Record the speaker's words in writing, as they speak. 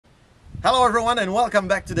Hello everyone and welcome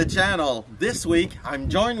back to the channel. This week I'm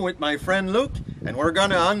joined with my friend Luke and we're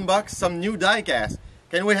gonna unbox some new diecast.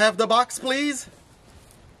 Can we have the box please?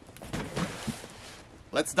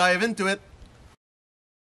 Let's dive into it.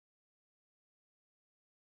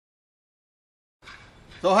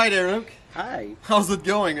 So hi there Luke. Hi. How's it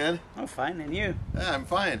going, man? I'm fine, and you? Yeah, I'm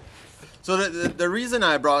fine. So the reason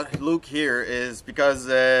I brought Luke here is because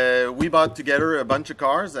we bought together a bunch of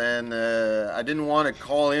cars and I didn't want to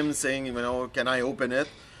call him saying, you know, can I open it?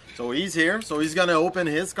 So he's here, so he's gonna open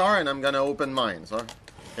his car and I'm gonna open mine. So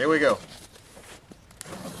here we go.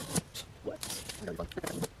 What?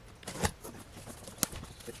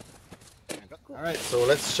 All right, so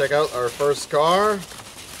let's check out our first car.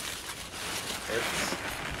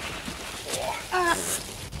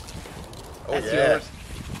 Oh, that's yeah. yours.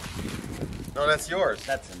 No, that's yours.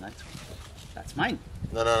 That's a nice one. That's mine.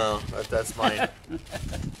 No, that's mine.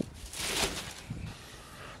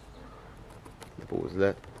 What was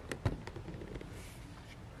that?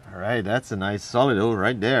 All right, that's a nice Solido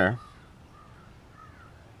right there.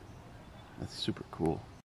 That's super cool.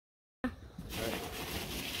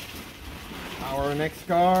 Our next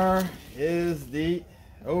car is the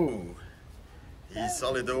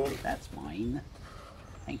Solido. That's mine.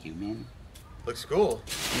 Thank you, man. Looks cool.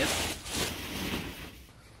 Yep.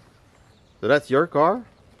 So that's your car?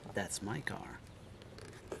 That's my car.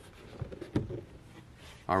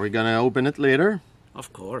 Are we gonna open it later?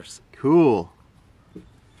 Of course. Cool.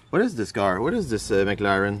 What is this car? What is this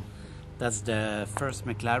McLaren? That's the first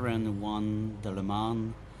McLaren who won the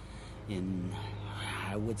LeMans in,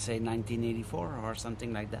 I would say, 1984 or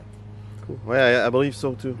something like that. Cool. Well, I believe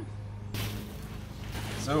so too.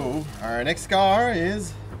 So our next car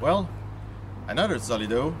is, well, another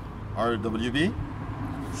Solido RWB.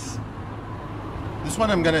 This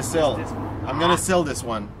one I'm gonna sell. I'm gonna sell this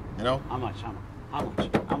one, you know. How much? How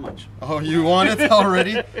much? Oh, you want it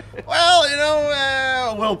already? Well, you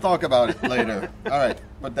know, we'll talk about it later. All right,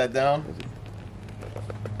 put that down.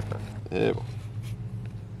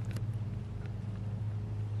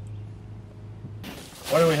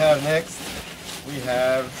 What do we have next? We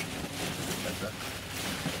have...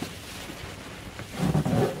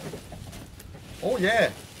 Oh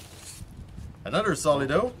yeah, another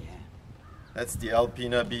Solido. Yeah. That's the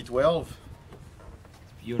Alpina B12.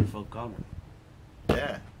 Beautiful color.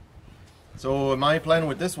 Yeah. So my plan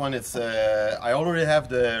with this one is I already have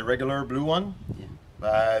the regular blue one. Yeah.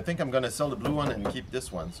 I think I'm gonna sell the blue one and keep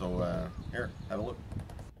this one. So here, have a look.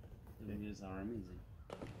 The reviews are amazing.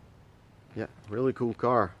 Yeah, really cool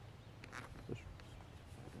car.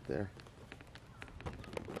 There.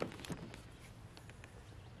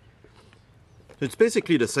 It's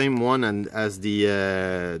basically the same one and as the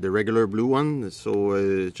regular blue one, so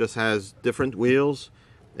it just has different wheels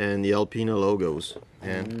and the Alpina logos.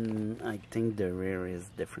 And I think the rear is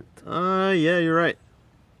different. yeah, you're right.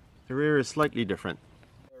 The rear is slightly different.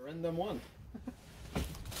 A random one.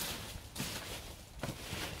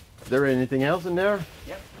 Is there anything else in there?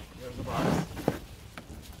 Yep. There's the box.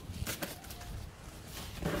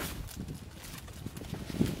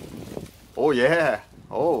 Oh yeah.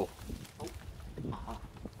 Oh.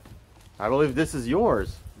 I believe this is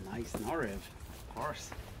yours. Nice Norev, of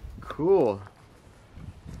course. Cool.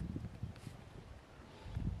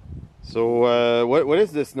 So what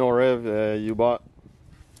is this Norev you bought?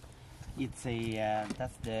 It's a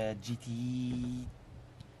that's the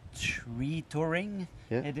GT3 Touring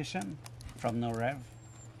edition from Norev.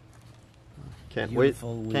 Can't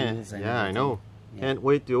Beautiful wait. wheels and yeah, I know. Yeah. Can't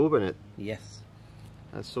wait to open it. Yes.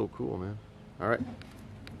 That's so cool, man. All right.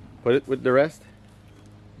 Put it with the rest.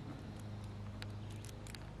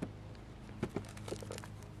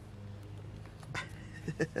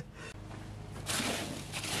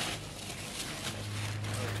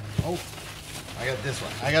 Oh, I got this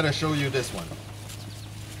one. I gotta show you this one.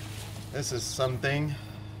 This is something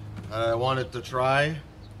I wanted to try.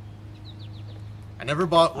 I never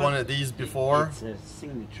bought one of these before. It's a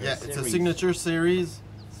signature Yeah, series. it's a signature series.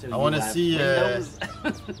 So I want to see.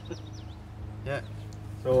 Yeah.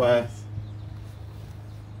 So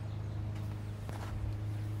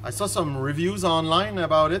I saw some reviews online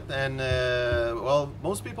about it, and well,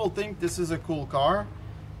 most people think this is a cool car.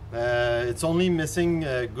 It's only missing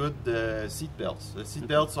good seat belts. The seat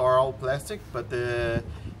belts are all plastic, but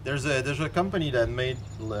there's a company that made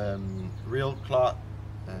real cloth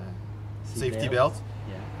safety belts,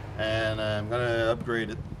 and I'm gonna upgrade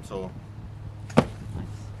it. So,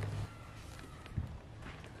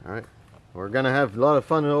 all right, we're gonna have a lot of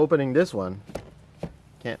fun opening this one.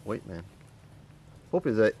 Can't wait, man. Hope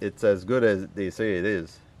it's as good as they say it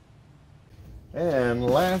is. And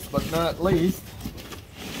last but not least,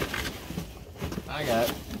 I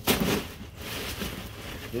got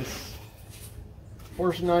this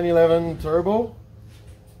Porsche 911 Turbo.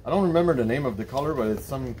 I don't remember the name of the color, but it's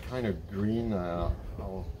some kind of green. I'll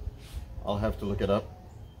have to look it up.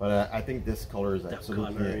 But I think this color is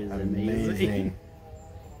absolutely amazing.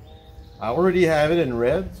 I already have it in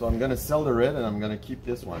red, so I'm gonna sell the red and I'm gonna keep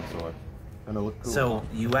this one. So it's gonna look cool. So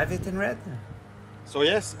you have it in red? So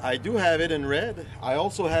yes, I do have it in red. I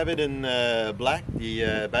also have it in black,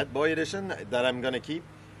 the Bad Boy edition that I'm gonna keep.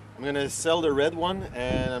 I'm gonna sell the red one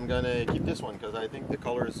and I'm gonna keep this one because I think the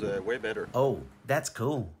color is way better. Oh, that's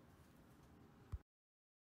cool.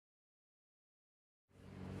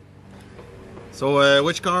 So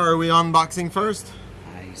which car are we unboxing first?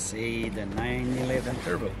 I see the 911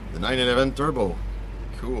 Turbo. The 911 Turbo.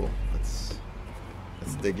 Cool. Let's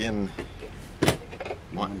dig in.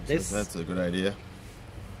 This. That's a good idea.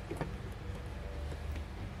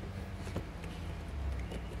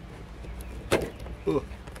 Ooh,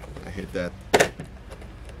 I hate that.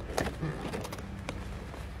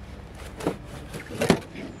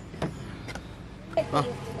 Oh,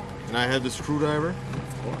 can I have the screwdriver? Of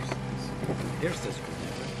course. Here's the screwdriver.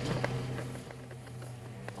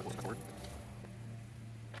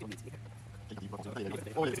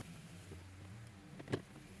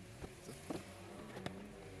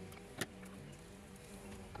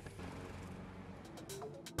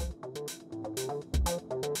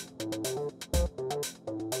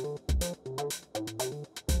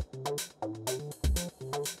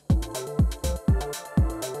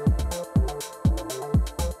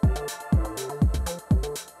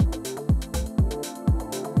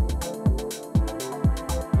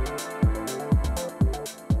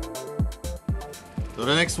 So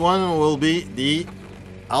the next one will be the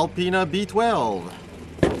Alpina B12.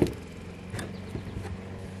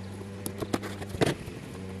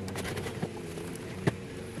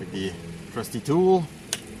 With the trusty tool.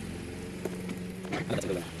 That's a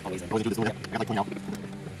good one. Always. Always do this tool, yeah. I got like 20 out.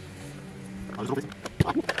 I'll just open it.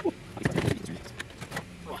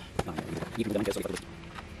 You can go down.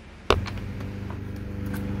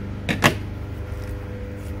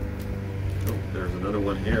 Oh, there's another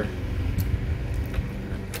one here.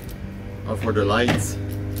 Oh, for the lights.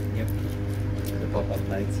 Yep. The pop-up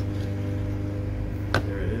lights.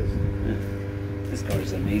 There it is. Yeah. This car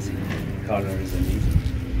is amazing. The color is amazing.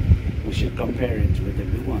 We should compare it with the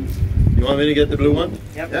blue ones. You want me to get the blue one?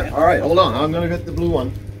 Yep. Yeah. All right, hold on. I'm gonna get the blue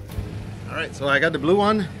one. All right, so I got the blue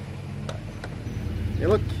one. You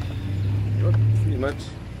look pretty much.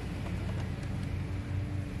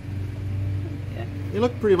 Yeah. You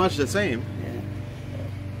look pretty much the same. Yeah.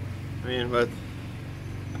 I mean, but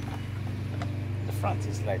The front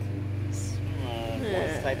is slightly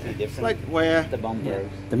different. like where The bumper. Yeah.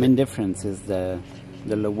 The main difference is the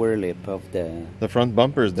lower lip of the the front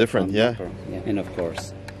bumper is different. Yeah. bumper. Yeah. And of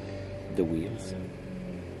course, the wheels.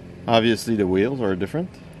 Obviously, the wheels are different.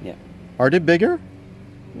 Yeah. Are they bigger?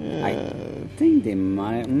 I think they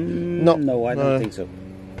might. No, I don't think so.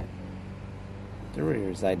 The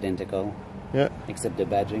rear is identical. Yeah. Except the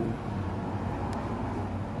badging.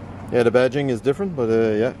 Yeah, the badging is different, but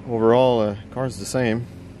yeah, overall, car's the same.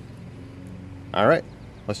 All right,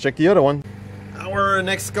 let's check the other one. Our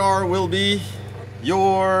next car will be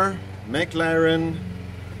your McLaren.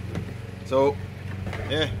 So,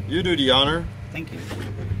 yeah, you do the honor. Thank you.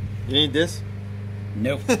 You need this?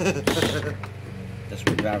 No. The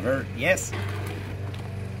screwdriver, yes.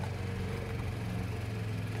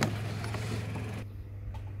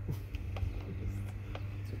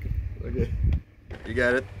 Okay. You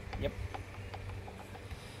got it? Yep.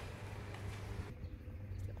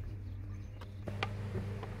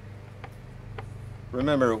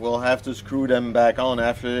 Remember, we'll have to screw them back on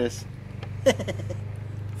after this.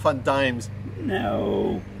 Fun times.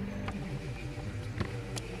 No.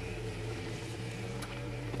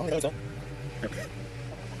 Oh, yeah, so.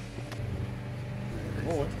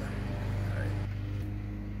 Oh,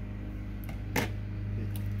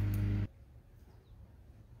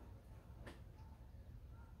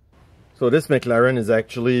 so this McLaren is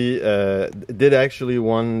actually did actually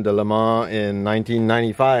won the LeMans in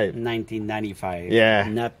 1995. 1995. Yeah.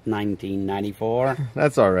 Not 1994.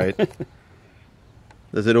 That's all right.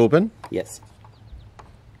 Does it open? Yes.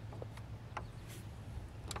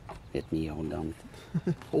 Let me hold on.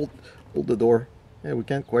 hold the door. Yeah, we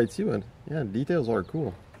can't quite see it. Yeah, details are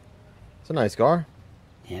cool. It's a nice car.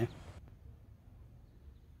 Yeah.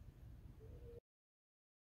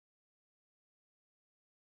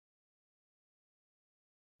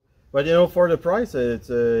 But you know, for the price, it's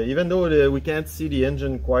even though we can't see the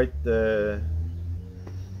engine quite.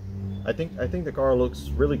 I think the car looks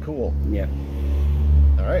really cool. Yeah.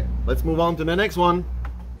 All right, let's move on to the next one.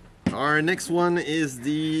 Our next one is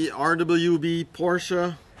the RWB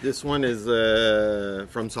Porsche. This one is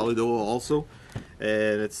from Solido also,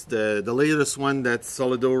 and it's the latest one that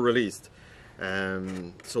Solido released.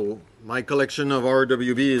 So my collection of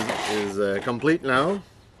RWB is complete now,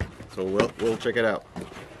 so we'll check it out.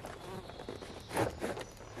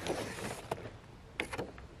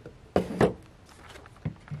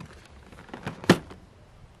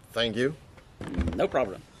 Thank you. No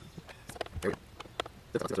problem. There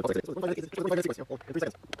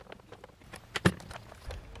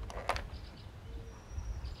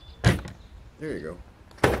you go.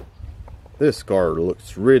 This car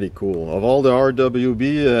looks really cool. Of all the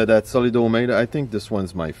RWB that Solido made, I think this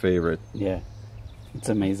one's my favorite. Yeah, it's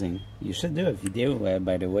amazing. You should do a video,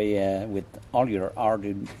 by the way, with all your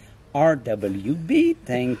RWB.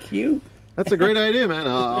 Thank you. That's a great idea, man.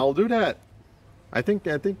 I'll do that. I think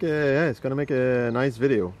yeah, it's gonna make a nice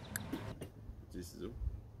video.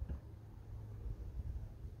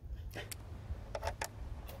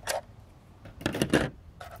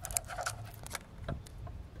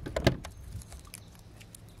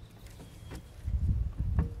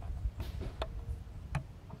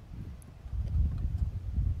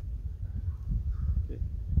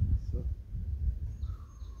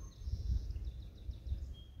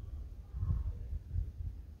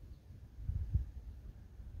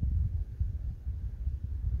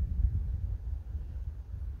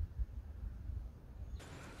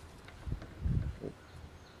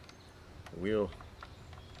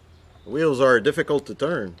 The wheels are difficult to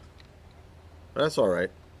turn, but that's all right.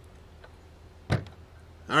 All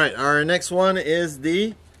right, our next one is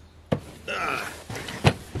the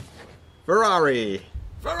Ferrari.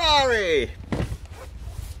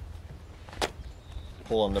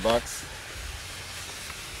 Pull on the box.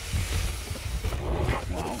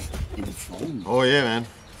 Wow, in foam. Oh yeah, man.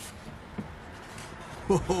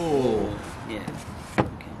 Whoa. Yeah.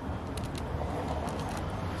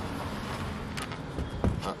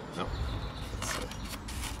 No.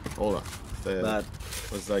 Hold on. But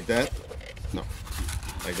was like that? No.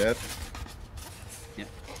 Like that? Yeah.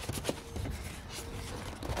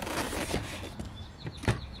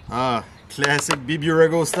 Ah, classic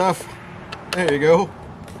Bburago stuff. There you go.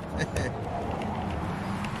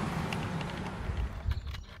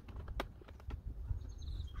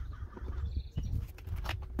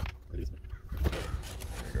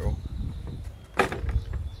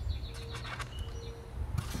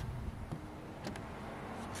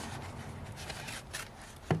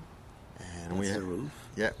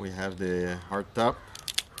 Yeah, we have the hard top.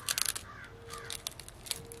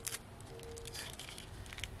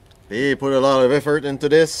 They put a lot of effort into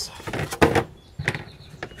this.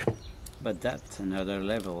 But that's another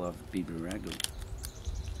level of Bburago.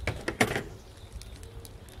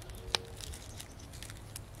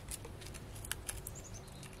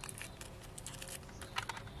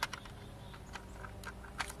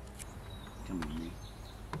 Come on, me.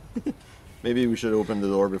 Maybe we should open the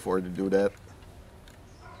door before they do that.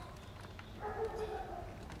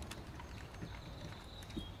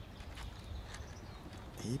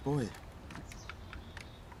 Hey boy.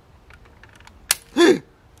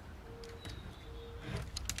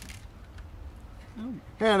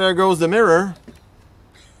 Yeah, there goes the mirror.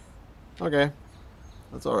 Okay,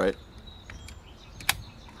 that's all right.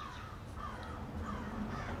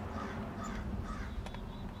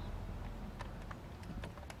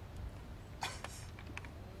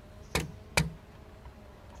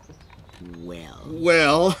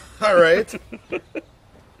 Well, all right.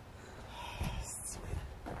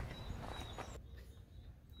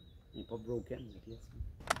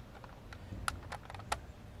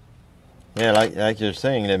 Yeah, like you're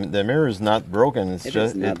saying, the mirror is not broken. It's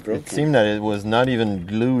just it seemed that it was not even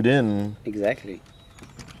glued in. Exactly.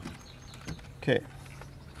 Okay.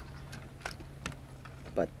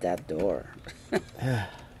 But that door. Yeah.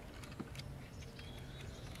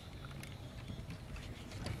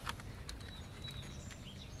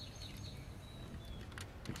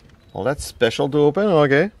 Well, that's special to open.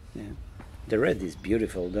 Okay. Yeah. The red is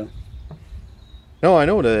beautiful, though. No, I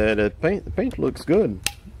know the paint looks good.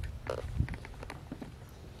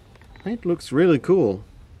 Paint looks really cool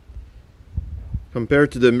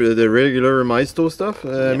compared to the regular Maisto stuff.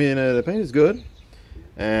 I mean, the paint is good,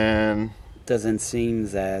 and doesn't seem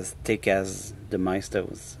as thick as the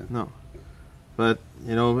Maistos. No, but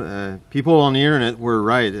you know, people on the internet were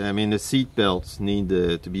right. I mean, the seat belts need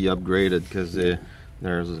to be upgraded because they're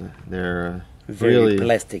very really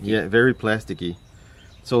plasticky. Yeah, very plasticky.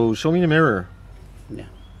 So show me the mirror. Yeah.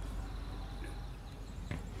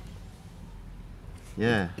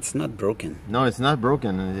 Yeah. It's not broken. No, it's not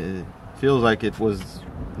broken. It feels like it was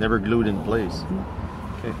never glued in place.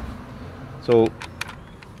 Okay. So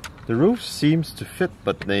the roof seems to fit,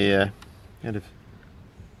 but the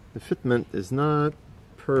fitment is not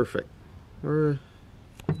perfect. We're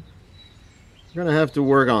gonna have to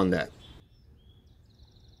work on that.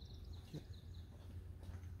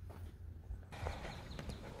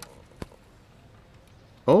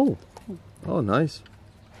 Oh, oh, nice.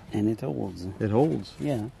 And it holds. It holds.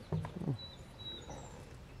 Yeah. Oh.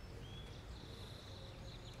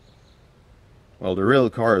 Well, the real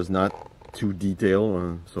car is not too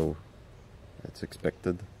detailed, so it's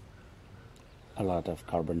expected. A lot of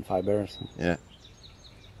carbon fibers. Yeah.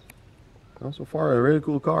 Well, so far, a really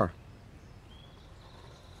cool car.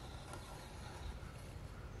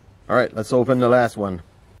 All right, let's open the last one.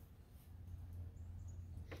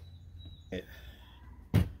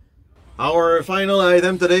 Our final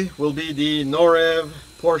item today will be the Norev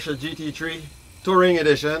Porsche GT3 Touring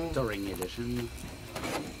Edition. Touring edition.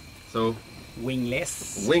 So,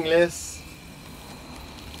 Wingless. wingless.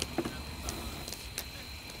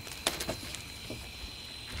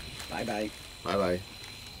 Bye bye. Bye bye.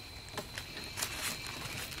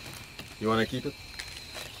 You want to keep it?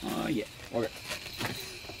 Oh yeah. Okay.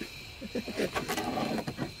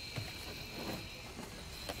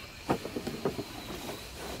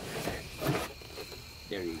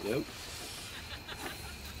 There you go.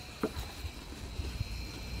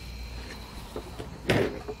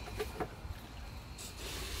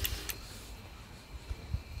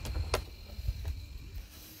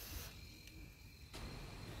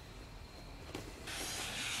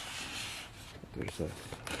 There's a...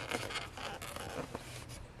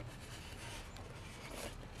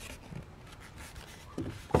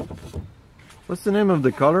 What's the name of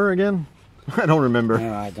the color again? I don't remember.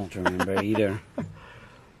 No, I don't remember either.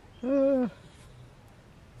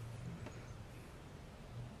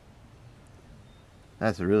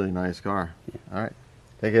 That's a really nice car. Yeah. All right,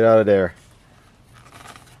 take it out of there.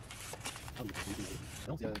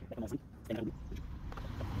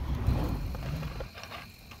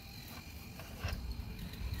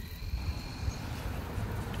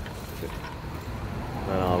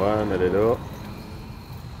 À l'envers, mets-les là.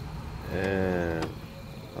 And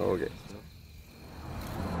okay.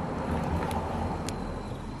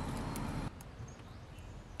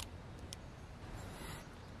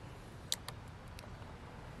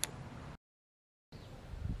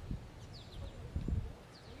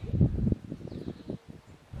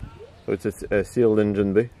 So it's a sealed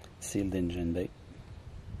engine bay. Sealed engine bay.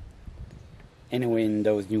 Anyway, in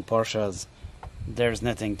those new Porsches, there's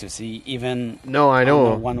nothing to see. Even no, I know.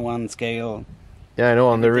 On the 1:1 scale. Yeah, I know.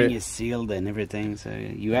 On the everything is sealed and everything, so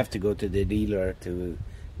you have to go to the dealer to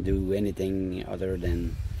do anything other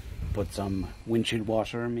than put some windshield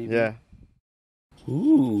washer, maybe. Yeah.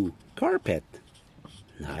 Ooh, carpet.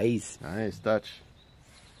 Nice. Nice touch.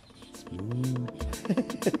 Smooth.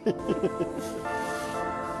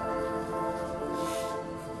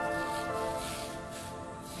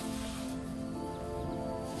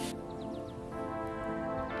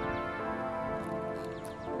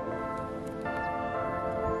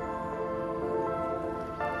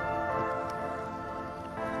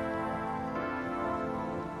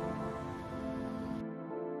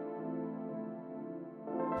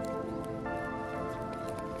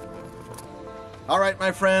 Alright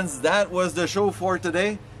my friends, that was the show for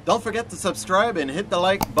today. Don't forget to subscribe and hit the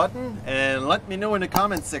like button and let me know in the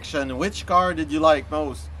comment section which car did you like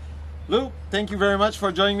most. Lou, thank you very much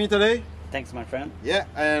for joining me today. Thanks, my friend. Yeah,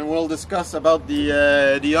 and we'll discuss about the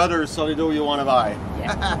other Solido you want to buy.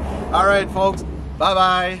 Yeah. Alright folks,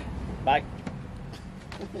 bye-bye. Bye.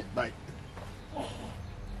 Bye.